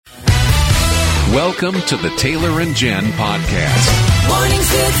Welcome to the Taylor and Jen podcast. Mornings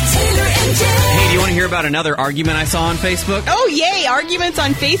with Taylor and Jen. Hey, do you want to hear about another argument I saw on Facebook? Oh, yay, arguments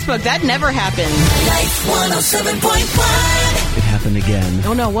on Facebook. That never happened. Life 107.1. It happened again.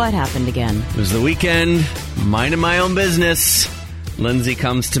 Oh, no, what happened again? It was the weekend, minding my own business. Lindsay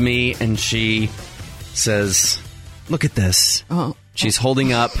comes to me and she says, look at this. Oh. She's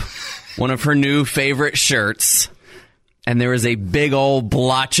holding up one of her new favorite shirts, and there is a big old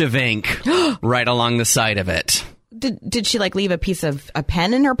blotch of ink right along the side of it. Did she, leave a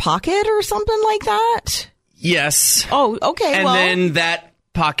pen in her pocket or something like that? Yes. Oh, okay, And then that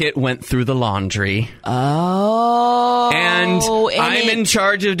pocket went through the laundry. Oh. And I'm in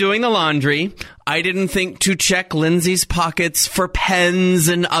charge of doing the laundry. I didn't think to check Lindsay's pockets for pens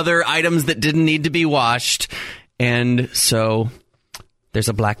and other items that didn't need to be washed. And so there's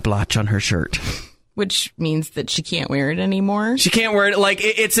a black blotch on her shirt. Which means that she can't wear it anymore? She can't wear it.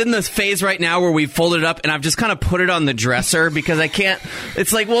 It's in the phase right now where we folded it up, and I've just kind of put it on the dresser because I can't.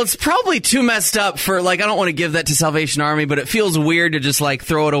 It's it's probably too messed up for, I don't want to give that to Salvation Army, but it feels weird to just,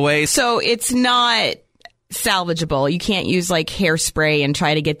 throw it away. So it's not salvageable. You can't use, hairspray and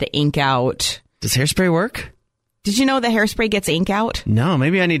try to get the ink out. Does hairspray work? Did you know that hairspray gets ink out? No,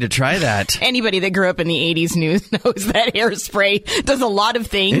 maybe I need to try that. Anybody that grew up in the 80s knows that hairspray does a lot of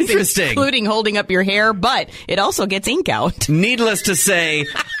things, including holding up your hair, but it also gets ink out. Needless to say,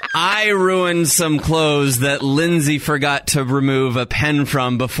 I ruined some clothes that Lindsay forgot to remove a pen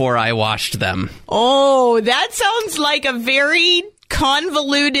from before I washed them. Oh, that sounds like a very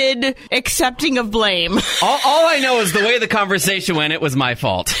convoluted accepting of blame. All I know is the way the conversation went, it was my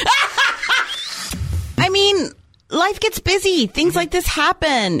fault. I mean, life gets busy. Things like this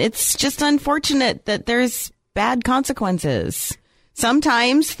happen. It's just unfortunate that there's bad consequences.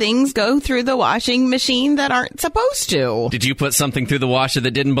 Sometimes things go through the washing machine that aren't supposed to. Did you put something through the washer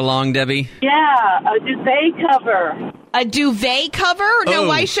that didn't belong, Debbie? Yeah, a duvet cover. A duvet cover? No,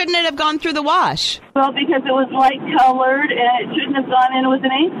 why shouldn't it have gone through the wash? Well, because it was light colored and it shouldn't have gone in with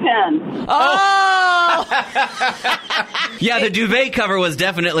an ink pen. Oh! Yeah, the duvet cover was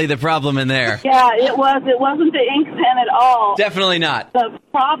definitely the problem in there. Yeah, it was. It wasn't the ink pen at all. Definitely not. The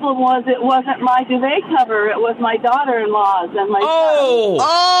problem was it wasn't my duvet cover. It was my daughter-in-law's and my son.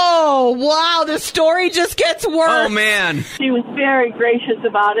 Oh, wow. The story just gets worse. Oh, man. She was very gracious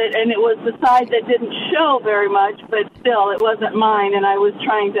about it, and it was the side that didn't show very much, but still, it wasn't mine, and I was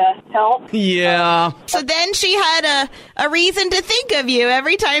trying to help. Yeah. So then she had a reason to think of you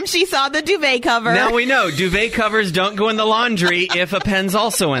every time she saw the duvet cover. Now we know duvet covers don't go in the laundry if a pen's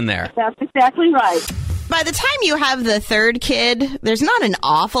also in there. That's exactly right. By the time you have the third kid, there's not an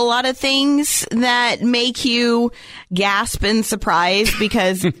awful lot of things that make you gasp in surprise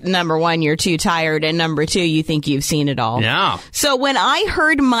because, number one, you're too tired, and number two, you think you've seen it all. Yeah. So when I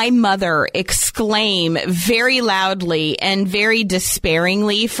heard my mother exclaim very loudly and very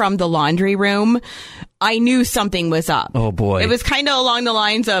despairingly from the laundry room, I knew something was up. Oh, boy. It was kind of along the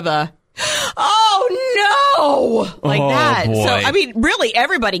lines of oh no! Like that. Boy. So, I mean, really,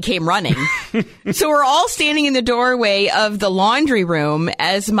 everybody came running. So we're all standing in the doorway of the laundry room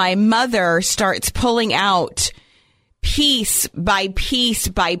as my mother starts pulling out piece by piece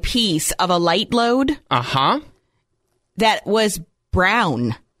by piece of a light load. Uh-huh. That was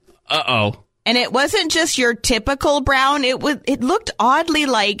brown. Uh-oh. And it wasn't just your typical brown. It looked oddly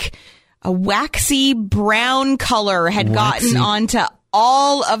like a waxy brown color had gotten onto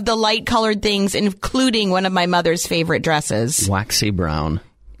all of the light-colored things, including one of my mother's favorite dresses. Waxy brown.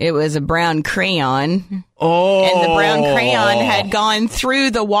 It was a brown crayon. Oh. And the brown crayon had gone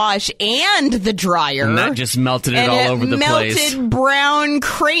through the wash and the dryer. And that just melted it all over the place. And it melted brown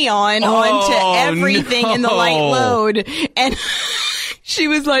crayon onto everything in the light load. And she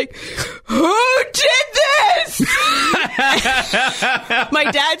was like, who did this? My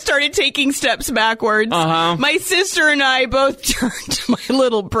dad started taking steps backwards. Uh-huh. My sister and I both turned to my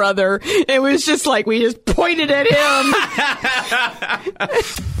little brother. It was just like we just pointed at him.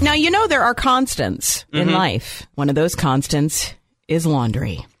 Now, you know there are constants in life. One of those constants is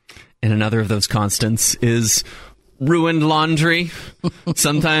laundry. And another of those constants is ruined laundry.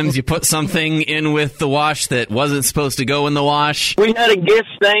 Sometimes you put something in with the wash that wasn't supposed to go in the wash. We had a guest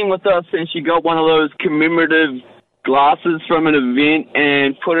staying with us, and she got one of those commemorative glasses from an event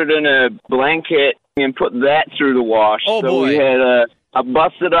and put it in a blanket and put that through the wash. Oh, so boy. we had a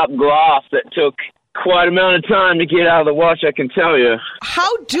busted up glass that took quite amount of time to get out of the wash, I can tell you.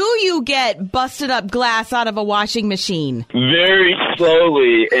 How do you get busted up glass out of a washing machine? Very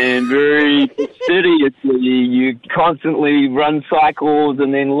slowly and very fastidiously. You constantly run cycles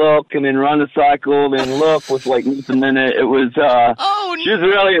and then look and then run a cycle and look with like a minute. It was, she was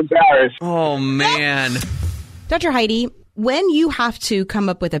really embarrassed. Oh, man. Dr. Heidi, when you have to come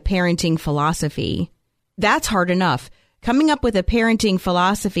up with a parenting philosophy, that's hard enough. Coming up with a parenting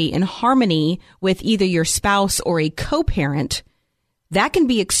philosophy in harmony with either your spouse or a co-parent, that can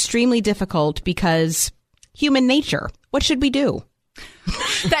be extremely difficult because human nature. What should we do?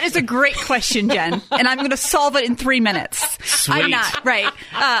 That is a great question, Jen, and I'm going to solve it in 3 minutes. Sweet. I'm not, right?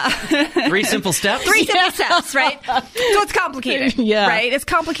 3 simple steps? 3 simple steps, right? So it's complicated, right? It's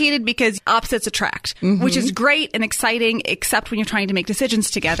complicated because opposites attract, which is great and exciting, except when you're trying to make decisions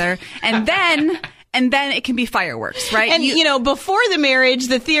together. And then it can be fireworks, right? And, before the marriage,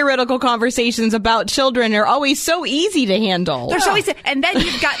 the theoretical conversations about children are always so easy to handle. They're so easy. And then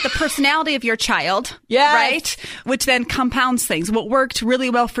you've got the personality of your child, right? Which then compounds things. What worked really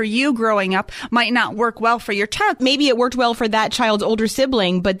well for you growing up might not work well for your child. Maybe it worked well for that child's older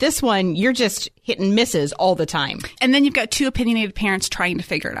sibling, but this one, you're just hitting misses all the time. And then you've got 2 opinionated parents trying to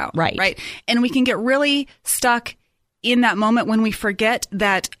figure it out. Right. And we can get really stuck in that moment when we forget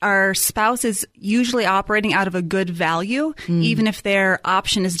that our spouse is usually operating out of a good value, even if their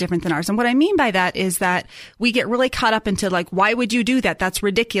option is different than ours. And what I mean by that is that we get really caught up into like, why would you do that? That's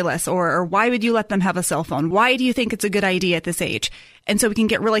ridiculous. Or why would you let them have a cell phone? Why do you think it's a good idea at this age? And so we can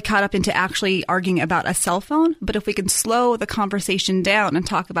get really caught up into actually arguing about a cell phone. But if we can slow the conversation down and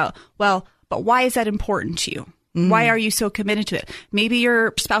talk about, well, but why is that important to you? Why are you so committed to it? Maybe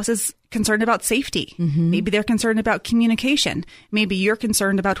your spouse is concerned about safety. Maybe they're concerned about communication. Maybe you're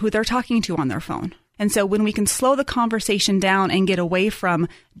concerned about who they're talking to on their phone. And so when we can slow the conversation down and get away from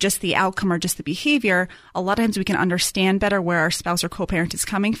just the outcome or just the behavior, a lot of times we can understand better where our spouse or co-parent is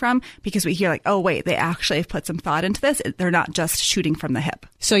coming from because we hear like, oh, wait, they actually have put some thought into this. They're not just shooting from the hip.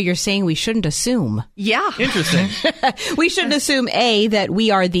 So you're saying we shouldn't assume. Yeah. Interesting. We shouldn't assume, A, that we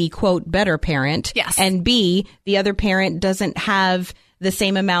are the, quote, better parent. Yes. And B, the other parent doesn't have the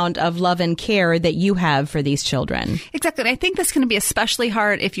same amount of love and care that you have for these children. Exactly. And I think this can be especially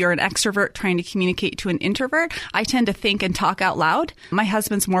hard if you're an extrovert trying to communicate to an introvert. I tend to think and talk out loud. My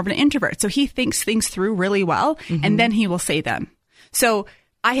husband's more of an introvert, so he thinks things through really well, and then he will say them. So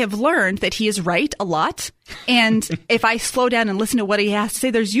I have learned that he is right a lot. And if I slow down and listen to what he has to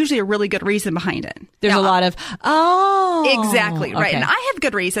say, there's usually a really good reason behind it. There's a lot of, exactly, right. Okay. And I have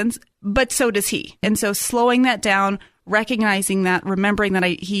good reasons, but so does he. And so slowing that down, recognizing that, remembering that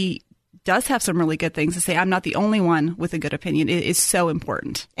he does have some really good things to say. I'm not the only one with a good opinion. It is so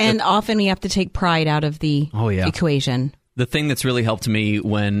important. And often we have to take pride out of the equation. The thing that's really helped me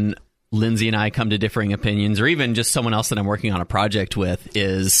when Lindsay and I come to differing opinions, or even just someone else that I'm working on a project with,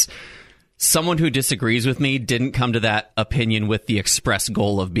 is someone who disagrees with me didn't come to that opinion with the express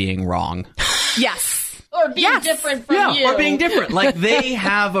goal of being wrong. Yes. Or being different from you. Or being different. Like, they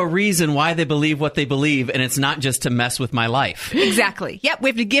have a reason why they believe what they believe, and it's not just to mess with my life. Exactly. Yep. We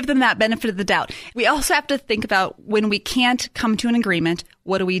have to give them that benefit of the doubt. We also have to think about when we can't come to an agreement,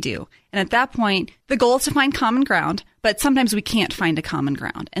 what do we do? And at that point, the goal is to find common ground, but sometimes we can't find a common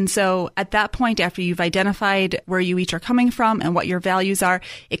ground. And so at that point, after you've identified where you each are coming from and what your values are,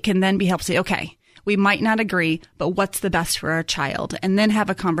 it can then be helpful to say, okay, we might not agree, but what's the best for our child? And then have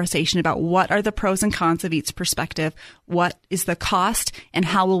a conversation about what are the pros and cons of each perspective, what is the cost, and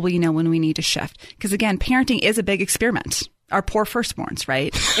how will we know when we need to shift? Because again, parenting is a big experiment. Our poor firstborns,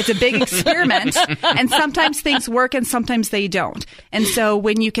 right? It's a big experiment, and sometimes things work and sometimes they don't. And so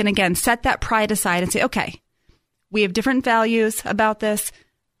when you can, again, set that pride aside and say, okay, we have different values about this,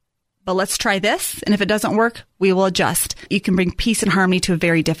 but let's try this. And if it doesn't work, we will adjust. You can bring peace and harmony to a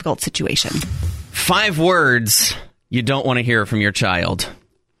very difficult situation. 5 words you don't want to hear from your child.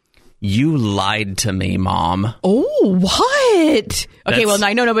 You lied to me, Mom. Oh, what? Okay, well,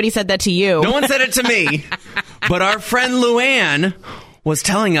 I know nobody said that to you. No one said it to me. But our friend Luann was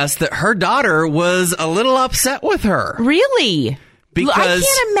telling us that her daughter was a little upset with her. Really? Because I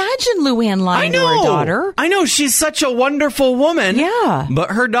can't imagine Luann lying to her daughter. I know. She's such a wonderful woman. Yeah.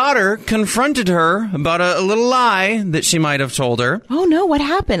 But her daughter confronted her about a little lie that she might have told her. Oh, no. What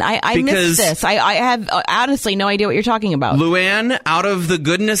happened? I missed this. I have honestly no idea what you're talking about. Luann, out of the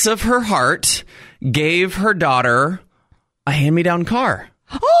goodness of her heart, gave her daughter a hand-me-down car.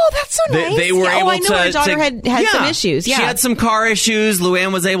 Oh, that's so nice. They were able I know her daughter had some issues. Yeah. She had some car issues.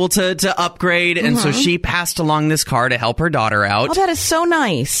 Luann was able to upgrade, and so she passed along this car to help her daughter out. Oh, that is so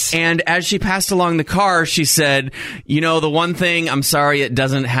nice. And as she passed along the car, she said, the one thing, I'm sorry it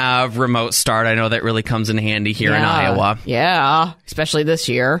doesn't have remote start. I know that really comes in handy here in Iowa. Yeah, especially this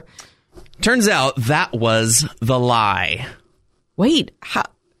year. Turns out that was the lie. Wait, how?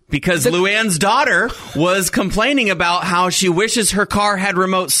 Because Luann's daughter was complaining about how she wishes her car had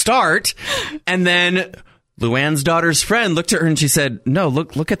remote start. And then Luann's daughter's friend looked at her and she said, no,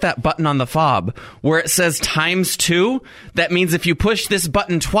 look at that button on the fob where it says ×2. That means if you push this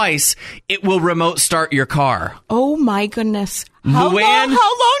button twice, it will remote start your car. Oh, my goodness. How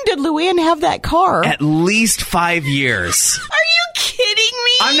long did Luann have that car? At least 5 years. Are you kidding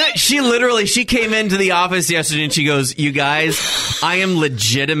me? I'm not. She came into the office yesterday and she goes, you guys, I am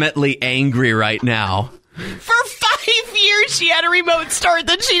legitimately angry right now. For 5 years, she had a remote start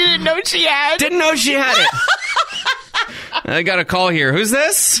that she didn't know she had. Didn't know she had it. I got a call here. Who's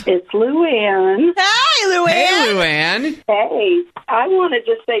this? It's Luann. Hi, Luann. Hey, Luann. Hey, I want to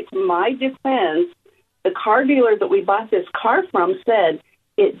just say to my defense, the car dealer that we bought this car from said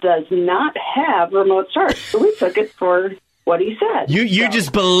it does not have remote start. So we took it for what he said. You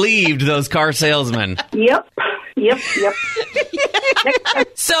just believed those car salesmen. Yep.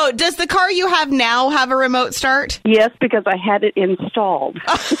 So does the car you have now have a remote start? Yes, because I had it installed.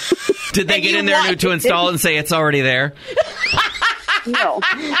 Did they get in there to install it and say it's already there? No.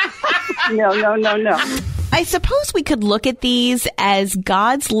 I suppose we could look at these as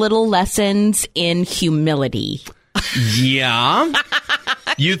God's little lessons in humility. Yeah.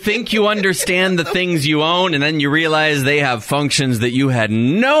 You think you understand the things you own, and then you realize they have functions that you had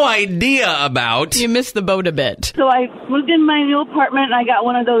no idea about. You missed the boat a bit. So I moved in my new apartment, and I got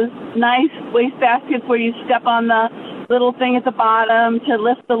one of those nice waste baskets where you step on the little thing at the bottom to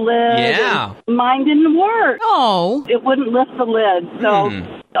lift the lid. Yeah. And mine didn't work. Oh. It wouldn't lift the lid. So,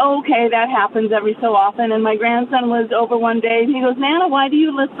 okay, that happens every so often. And my grandson was over one day, and he goes, Nana, why do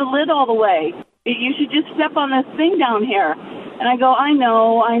you lift the lid all the way? You should just step on this thing down here. And I go, I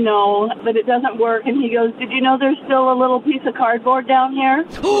know, but it doesn't work. And he goes, did you know there's still a little piece of cardboard down here?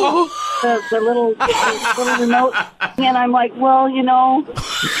 the little remote. And I'm like, well,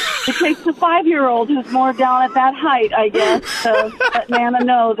 it takes a 5-year-old who's more down at that height, I guess, to let Nana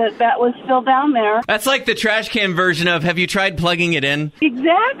know that was still down there. That's like the trash can version of, have you tried plugging it in?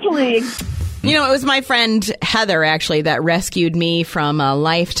 Exactly. It was my friend Heather, actually, that rescued me from a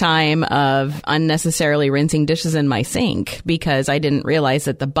lifetime of unnecessarily rinsing dishes in my sink because I didn't realize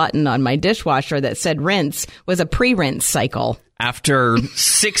that the button on my dishwasher that said rinse was a pre-rinse cycle. After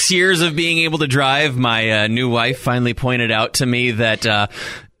 6 years of being able to drive, my new wife finally pointed out to me that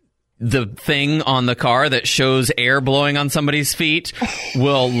the thing on the car that shows air blowing on somebody's feet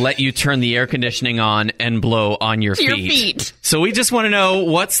will let you turn the air conditioning on and blow on your feet. So we just want to know,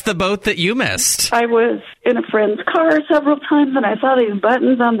 what's the boat that you missed? I was in a friend's car several times, and I saw these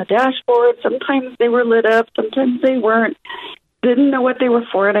buttons on the dashboard. Sometimes they were lit up, sometimes they weren't. Didn't know what they were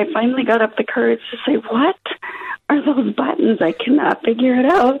for, and I finally got up the courage to say, what are those buttons? I cannot figure it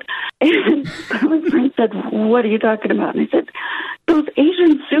out. And my friend said, what are you talking about? And I said, those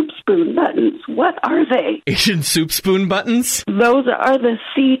Asian soup spoon buttons, what are they? Asian soup spoon buttons? Those are the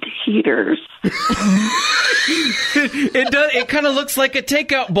seat heaters. It kind of looks like a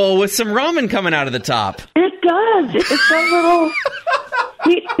takeout bowl with some ramen coming out of the top. It does. It's got little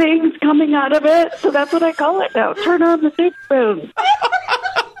heat things coming out of it, so that's what I call it now. Turn on the soup spoon.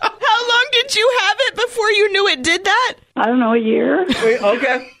 How long did you have it before you knew it did that? I don't know, a year. Wait,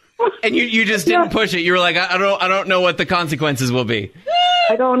 okay. And you just didn't push it. You were like, I don't know what the consequences will be.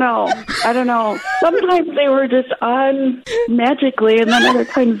 I don't know. Sometimes they were just on magically, and then other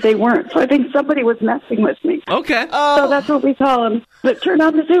times they weren't. So I think somebody was messing with me. Okay. So that's what we call them. But turn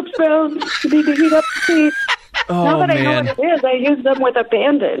on the soup spoon. You need to heat up the seat. Now that I know what it is, I use them with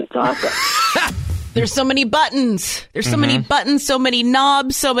abandon. It's awesome. There's so many buttons. There's so many buttons, so many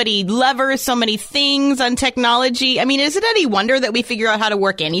knobs, so many levers, so many things on technology. I mean, is it any wonder that we figure out how to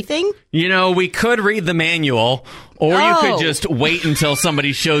work anything? We could read the manual, or you could just wait until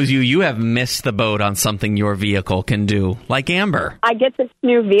somebody shows you have missed the boat on something your vehicle can do, like Amber. I get this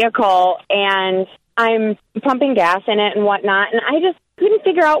new vehicle, and I'm pumping gas in it and whatnot, and I just couldn't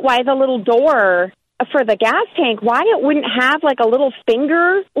figure out why the little door for the gas tank, why it wouldn't have like a little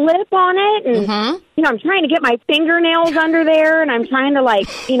finger lip on it. And, I'm trying to get my fingernails under there, and I'm trying to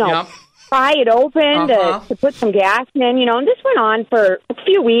pry it open to put some gas in, and this went on for a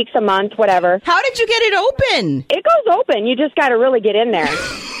few weeks, a month, whatever. How did you get it open? It goes open. You just got to really get in there.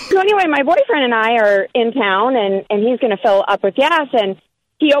 So anyway, my boyfriend and I are in town, and he's going to fill up with gas, and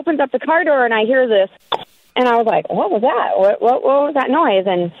he opens up the car door, and I hear this. And I was like, what was that? What was that noise?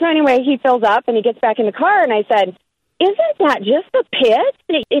 And so anyway, he fills up, and he gets back in the car, and I said, isn't that just a pit?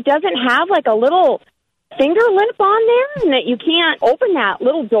 It doesn't have, like, a little finger lip on there, and that you can't open that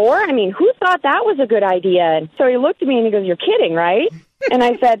little door? I mean, who thought that was a good idea? And so he looked at me, and he goes, you're kidding, right? And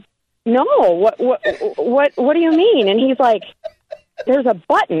I said, no, what do you mean? And he's like, there's a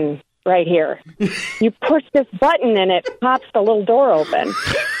button right here. You push this button and it pops the little door open.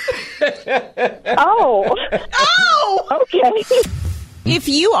 Oh, okay. If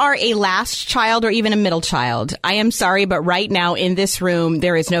you are a last child or even a middle child, I am sorry, but right now in this room,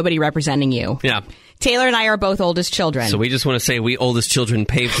 there is nobody representing you. Yeah. Taylor and I are both oldest children. So we just want to say we oldest children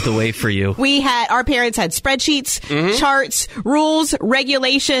paved the way for you. Our parents had spreadsheets, charts, rules,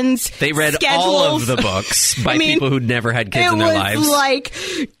 regulations, They read schedules. all of the books by people who'd never had kids in their lives. It was like,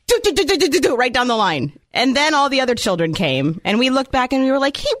 right down the line. And then all the other children came, and we looked back and we were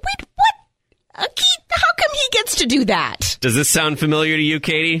like, hey, wait, what? How come he gets to do that? Does this sound familiar to you,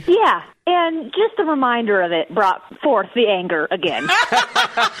 Katie? Yeah, and just a reminder of it brought forth the anger again.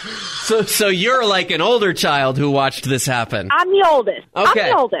 So you're like an older child who watched this happen. I'm the oldest. Okay. I'm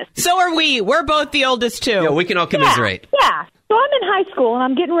the oldest. So are we. We're both the oldest, too. Yeah, we can all commiserate. Yeah. So I'm in high school, and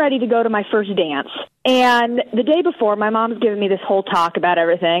I'm getting ready to go to my first dance. And the day before, my mom's giving me this whole talk about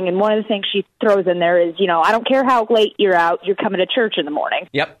everything. And one of the things she throws in there is, I don't care how late you're out, you're coming to church in the morning.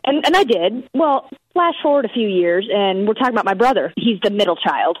 Yep. And I did. Well, flash forward a few years, and we're talking about my brother. He's the middle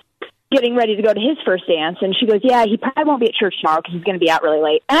child, getting ready to go to his first dance. And she goes, yeah, he probably won't be at church tomorrow because he's going to be out really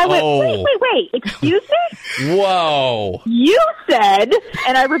late. And I went, wait, excuse me? Whoa. You said,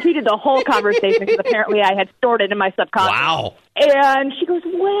 and I repeated the whole conversation because apparently I had stored it in my subconscious. Wow. And she goes,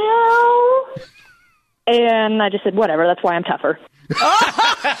 well, and I just said, whatever, that's why I'm tougher.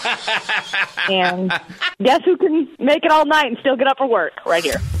 And guess who can make it all night and still get up for work? Right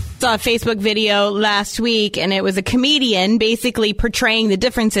here. Saw a Facebook video last week, and it was a comedian basically portraying the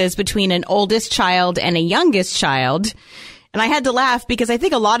differences between an oldest child and a youngest child. And I had to laugh because I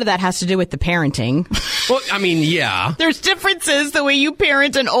think a lot of that has to do with the parenting. Well, I mean, yeah. There's differences the way you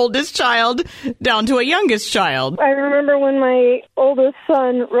parent an oldest child down to a youngest child. I remember when my oldest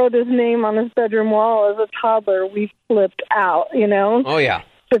son wrote his name on his bedroom wall as a toddler, we flipped out, Oh, yeah.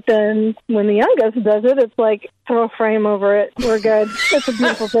 But then when the youngest does it, it's like, throw a frame over it. We're good. It's a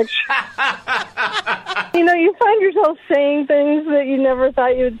beautiful picture. You find yourself saying things that you never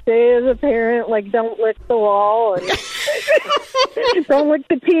thought you would say as a parent, like don't lick the wall, and don't lick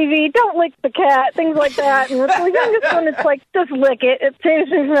the TV, don't lick the cat, things like that. And with the youngest one, it's like, just lick it. It saves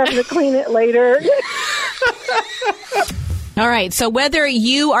me from having to clean it later. All right, so whether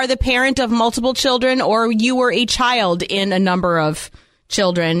you are the parent of multiple children or you were a child in a number of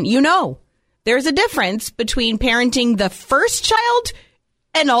children, there's a difference between parenting the first child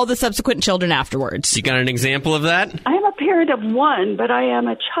and all the subsequent children afterwards. You got an example of that? I'm a parent of one, but I am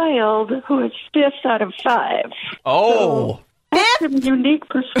a child who is 5th out of 5. Oh. So I have some unique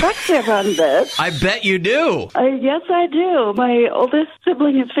perspective on this. I bet you do. Yes, I do. My oldest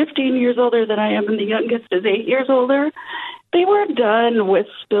sibling is 15 years older than I am, and the youngest is 8 years older. They were done with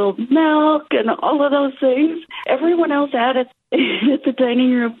spilled milk and all of those things. Everyone else at the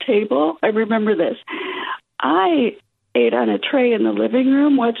dining room table, I remember this. I ate on a tray in the living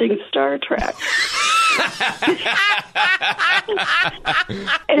room watching Star Trek.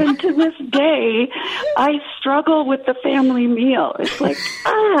 And to this day, I struggle with the family meal. It's like,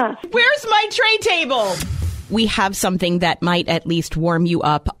 where's my tray table? We have something that might at least warm you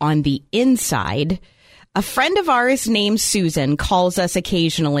up on the inside. A friend of ours named Susan calls us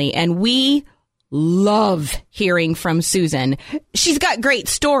occasionally, and we love hearing from Susan. She's got great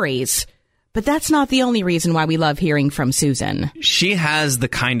stories, but that's not the only reason why we love hearing from Susan. She has the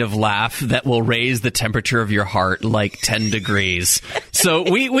kind of laugh that will raise the temperature of your heart like 10 degrees. So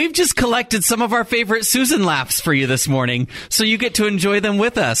we've just collected some of our favorite Susan laughs for you this morning, so you get to enjoy them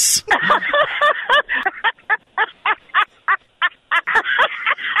with us.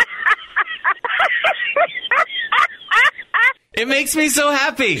 It makes me so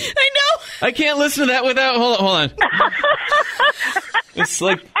happy. I know. I can't listen to that without... Hold on. It's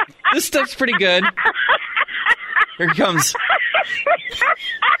like, this stuff's pretty good. Here it comes.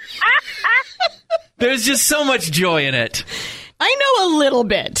 There's just so much joy in it. I know a little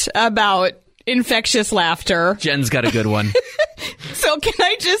bit about infectious laughter. Jen's got a good one. So can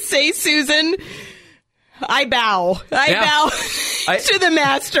I just say, Susan, I bow. I bow to the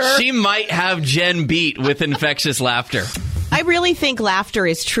master. She might have Jen beat with infectious laughter. I I really think laughter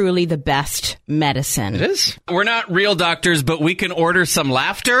is truly the best medicine. It is. We're not real doctors, but we can order some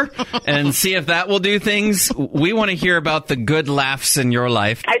laughter and see if that will do things. We want to hear about the good laughs in your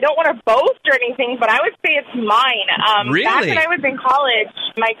life. I don't want to boast or anything, but I would say it's mine. Really? Back when I was in college,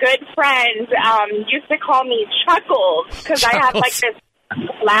 my good friend used to call me Chuckles because I had like this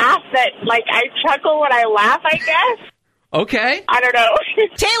laugh that like I chuckle when I laugh, I guess. Okay. I don't know.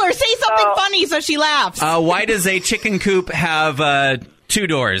 Taylor, say something funny so she laughs. Why does a chicken coop have 2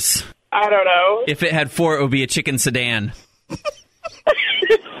 doors? I don't know. If it had 4, it would be a chicken sedan.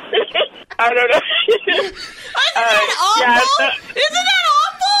 I don't know. Isn't that awful? Isn't that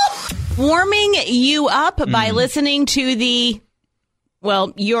awful? Warming you up by listening to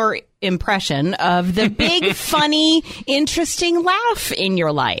your impression of the big, funny, interesting laugh in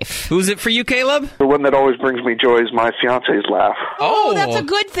your life. Who's it for you, Caleb? The one that always brings me joy is my fiance's laugh. Oh, that's a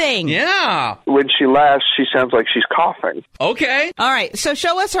good thing. Yeah. When she laughs, she sounds like she's coughing. Okay. All right, so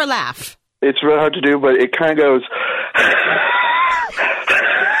show us her laugh. It's really hard to do, but it kind of goes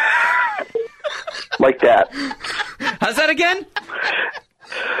like that. How's that again?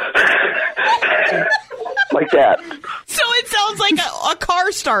 Like that. So it sounds like a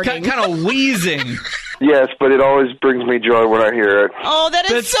car starting. Kind of wheezing. Yes, but it always brings me joy when I hear it. Oh, that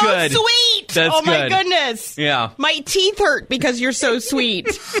is That's so good. sweet. That's oh, my good. goodness. Yeah. My teeth hurt because you're so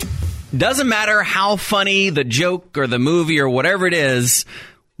sweet. Doesn't matter how funny the joke or the movie or whatever it is,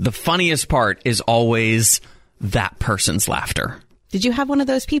 the funniest part is always that person's laughter. Did you have one of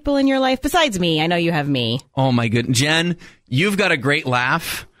those people in your life besides me? I know you have me. Oh, my goodness. Jen, you've got a great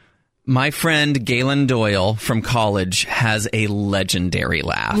laugh. My friend Galen Doyle from college has a legendary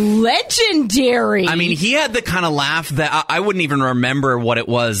laugh. Legendary? I mean, he had the kind of laugh that I wouldn't even remember what it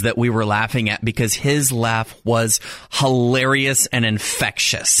was that we were laughing at because his laugh was hilarious and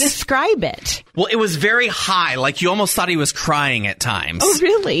infectious. Describe it. Well, it was very high. Like, you almost thought he was crying at times. Oh,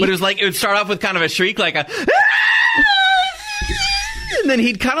 really? But it was like, it would start off with kind of a shriek, like a... And then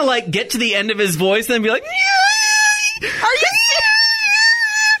he'd kind of like get to the end of his voice and then be like... Are you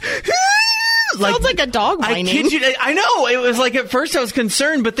sounds like a dog whining. I kid you. I know. It was like at first I was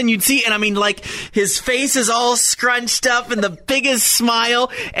concerned, but then you'd see, and I mean, like his face is all scrunched up and the biggest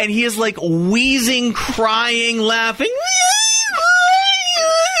smile, and he is like wheezing, crying, laughing.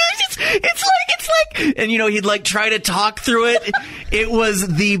 It's like, and you know, he'd like try to talk through it. It was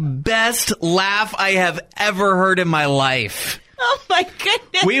the best laugh I have ever heard in my life. Oh my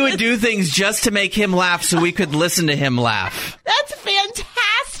goodness. We would do things just to make him laugh so we could listen to him laugh. That's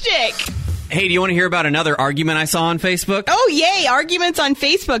fantastic. Hey, do you want to hear about another argument I saw on Facebook? Oh, yay. Arguments on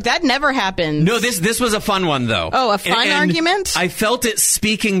Facebook. That never happens. No, this was a fun one, though. Oh, a fun argument? I felt it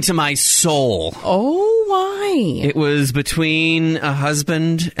speaking to my soul. Oh, why? It was between a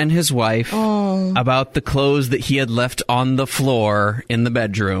husband and his wife about the clothes that he had left on the floor in the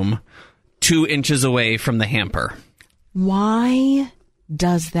bedroom 2 inches away from the hamper. Why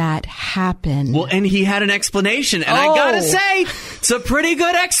does that happen? Well, and he had an explanation, and I gotta say, it's a pretty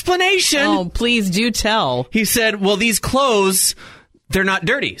good explanation. Oh, please do tell. He said, well, these clothes, they're not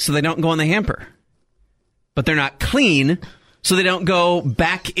dirty, so they don't go in the hamper. But they're not clean, so they don't go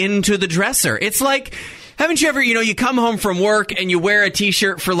back into the dresser. It's like, haven't you ever, you come home from work and you wear a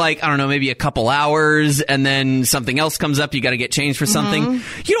T-shirt for like, I don't know, maybe a couple hours, and then something else comes up, you gotta get changed for something.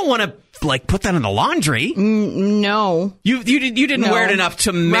 You don't want to like put that in the laundry. No. You didn't wear it enough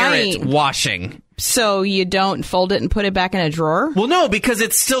to merit washing. So you don't fold it and put it back in a drawer? Well, no, because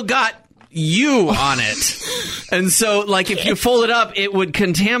it's still got you on it. And so, like, if you fold it up, it would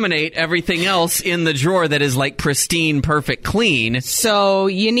contaminate everything else in the drawer that is, like, pristine, perfect, clean. So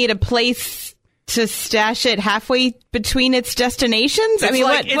you need a place to stash it halfway between its destinations?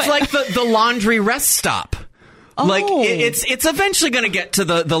 It's like the laundry rest stop. Like, it's eventually going to get to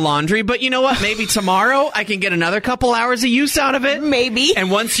the laundry, but you know what? Maybe tomorrow I can get another couple hours of use out of it. Maybe.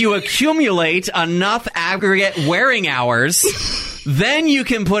 And once you accumulate enough aggregate wearing hours, then you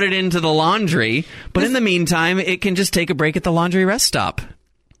can put it into the laundry. But in the meantime, it can just take a break at the laundry rest stop.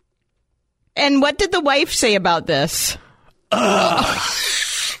 And what did the wife say about this? Just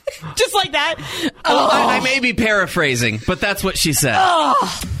like that? I may be paraphrasing, but that's what she said.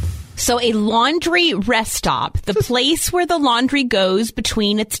 So a laundry rest stop, the place where the laundry goes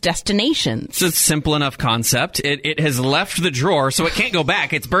between its destinations. It's a simple enough concept. It has left the drawer, so it can't go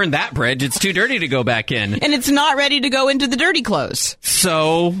back. It's burned that bridge. It's too dirty to go back in. And it's not ready to go into the dirty clothes.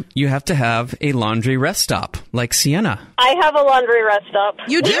 So you have to have a laundry rest stop, like Sienna. I have a laundry rest stop.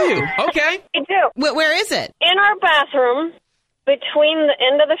 You do? Okay. I do. Where is it? In our bathroom. Between the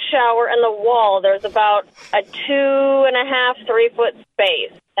end of the shower and the wall, there's about a 2.5, 3 foot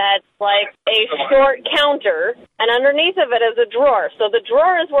space. that's like a short counter, and underneath of it is a drawer. So the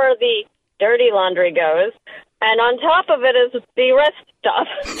drawer is where the dirty laundry goes, and on top of it is the rest stuff.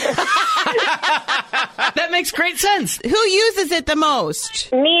 That makes great sense. Who uses it the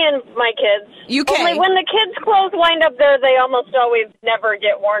most? Me and my kids. Okay. Only when the kids' clothes wind up there, they almost always never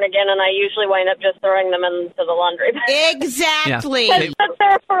get worn again, and I usually wind up just throwing them into the laundry bag. Exactly. They sit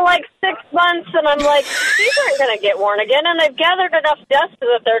there for like 6 months, and I'm like, these aren't going to get worn again, and they've gathered enough dust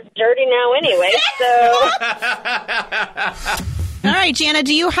that they're dirty now anyway, so... All right, Jana,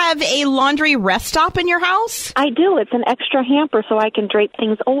 do you have a laundry rest stop in your house? I do. It's an extra hamper so I can drape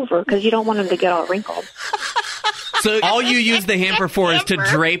things over because you don't want them to get all wrinkled. So all you use the hamper for is to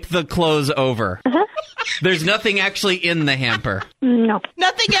drape the clothes over. Uh-huh. There's nothing actually in the hamper. No.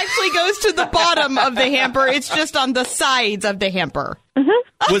 Nothing actually goes to the bottom of the hamper. It's just on the sides of the hamper.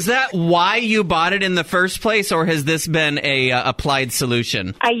 Mm-hmm. Was that why you bought it in the first place, or has this been a applied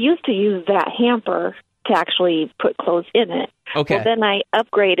solution? I used to use that hamper to actually put clothes in it. Okay. Well, then I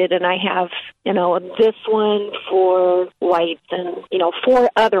upgraded, and I have, this one for whites and, 4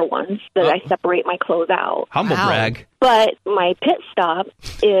 other ones that I separate my clothes out. Humble brag. But my pit stop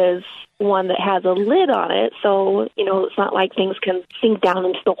is one that has a lid on it, so, it's not like things can sink down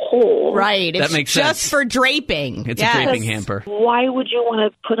into the hole. Right. That It's makes just sense. for draping. It's a draping hamper. Why would you want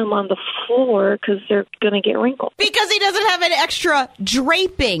to put them on the floor? Because they're going to get wrinkled. Because he doesn't have an extra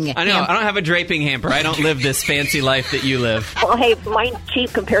draping I know. hamper. I don't have a draping hamper. I don't live this fancy life that you live. Well, hey, mine's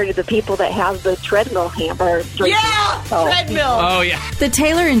cheap compared to the people that have the treadmill hamper. Yeah! Treadmill! Oh, yeah. The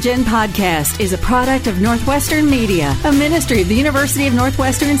Taylor and Jen podcast is a product of Northwestern Media, a ministry of the University of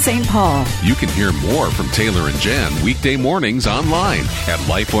Northwestern St. Paul. You can hear more from Taylor and Jen weekday mornings online at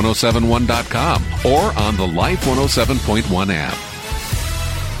life1071.com or on the Life 107.1 app.